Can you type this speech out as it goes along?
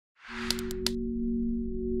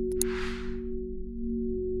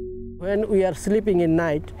When we are sleeping in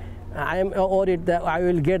night, I am worried that I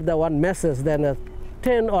will get the one message, then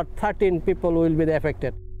 10 or 13 people will be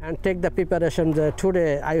affected. And take the preparation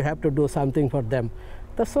today, I have to do something for them.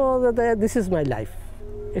 So this is my life.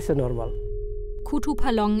 It's normal.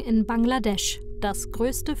 Kutupalong in Bangladesch, das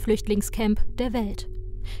größte Flüchtlingscamp der Welt.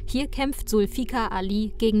 Hier kämpft Zulfikar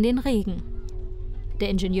Ali gegen den Regen. Der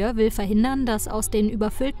Ingenieur will verhindern, dass aus den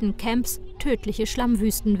überfüllten Camps tödliche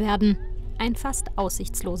Schlammwüsten werden. Ein fast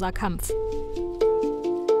aussichtsloser Kampf.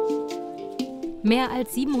 Mehr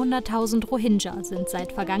als 700.000 Rohingya sind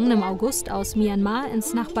seit vergangenem August aus Myanmar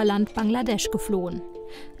ins Nachbarland Bangladesch geflohen.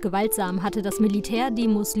 Gewaltsam hatte das Militär die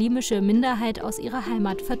muslimische Minderheit aus ihrer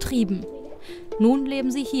Heimat vertrieben. Nun leben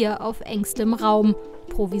sie hier auf engstem Raum,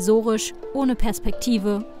 provisorisch, ohne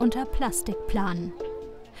Perspektive, unter Plastikplanen.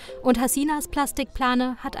 Und Hasinas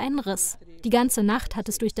Plastikplane hat einen Riss. Die ganze Nacht hat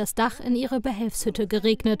es durch das Dach in ihre Behelfshütte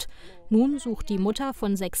geregnet. Nun sucht die Mutter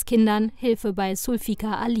von 6 Kindern Hilfe bei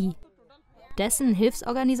Zulfikar Ali. Dessen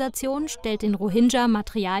Hilfsorganisation stellt den Rohingya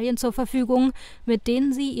Materialien zur Verfügung, mit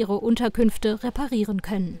denen sie ihre Unterkünfte reparieren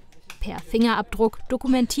können. Per Fingerabdruck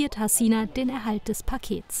dokumentiert Hasina den Erhalt des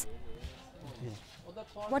Pakets.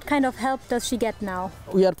 What kind of help does she get now?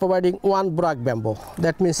 We are providing 1 brag bamboo.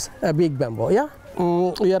 That means a big bamboo. Yeah.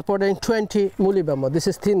 We are providing 20 muli bamboo. This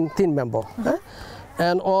is thin bamboo.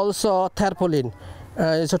 And also tarpaulin.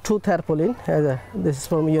 It's a 2 tarpaulin. This is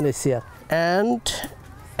from UNHCR. And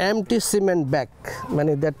empty cement bag.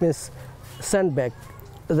 That means sand bag.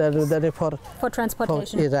 For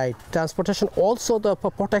transportation. Right. Transportation. Also the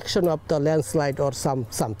protection of the landslide or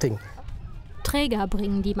something. Träger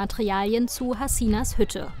bringen die Materialien zu Hasinas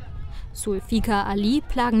Hütte. Zulfikar Ali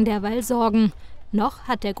plagen derweil Sorgen. Noch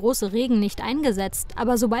hat der große Regen nicht eingesetzt,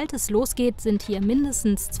 aber sobald es losgeht, sind hier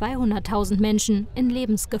mindestens 200.000 Menschen in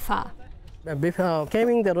Lebensgefahr. Before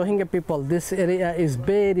coming the Rohingya people, this area is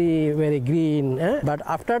very, very green. But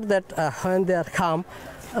after that, when they come,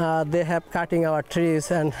 they have cutting our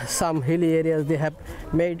trees and some hilly areas. They have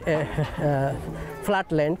made a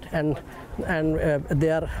flat land and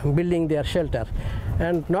they are building their shelter.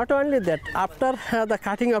 And not only that, after the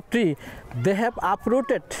cutting of tree, they have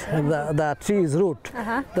uprooted the tree's root,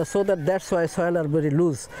 so that's why soil are very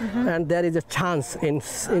loose, and there is a chance in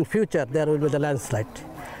future there will be the landslide.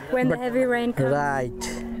 When the heavy rain comes. Right.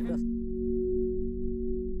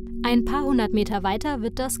 Ein paar hundert Meter weiter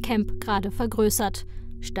wird das Camp gerade vergrößert.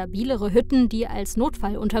 Stabilere Hütten, die als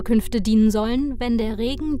Notfallunterkünfte dienen sollen, wenn der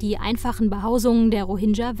Regen die einfachen Behausungen der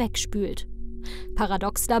Rohingya wegspült.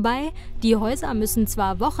 Paradox dabei, die Häuser müssen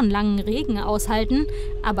zwar wochenlangen Regen aushalten,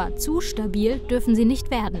 aber zu stabil dürfen sie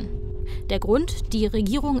nicht werden. Der Grund, die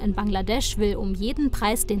Regierung in Bangladesch will um jeden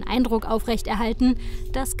Preis den Eindruck aufrechterhalten,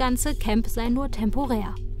 das ganze Camp sei nur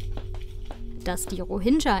temporär. Dass die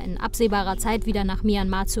Rohingya in absehbarer Zeit wieder nach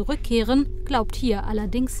Myanmar zurückkehren, glaubt hier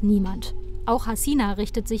allerdings niemand. Auch Hasina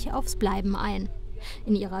richtet sich aufs Bleiben ein.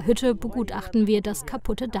 In ihrer Hütte begutachten wir das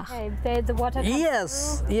kaputte Dach.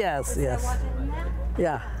 Yes.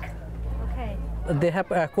 Yeah. They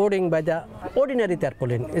have according by the ordinary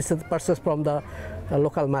tarpaulin. It's purchased from the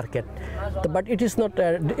local market, but it is not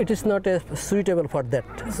suitable for that.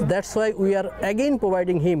 That's why we are again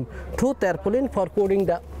providing him 2 tarpaulin for coating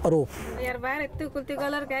the roof.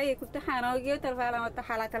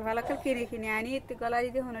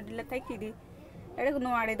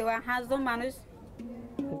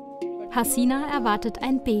 Hasina erwartet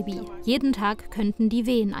ein Baby. Jeden Tag könnten die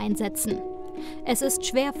Wehen einsetzen. Es ist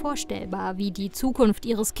schwer vorstellbar, wie die Zukunft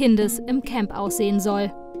ihres Kindes im Camp aussehen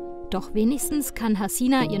soll. Doch wenigstens kann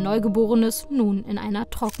Hasina ihr Neugeborenes nun in einer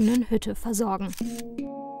trockenen Hütte versorgen.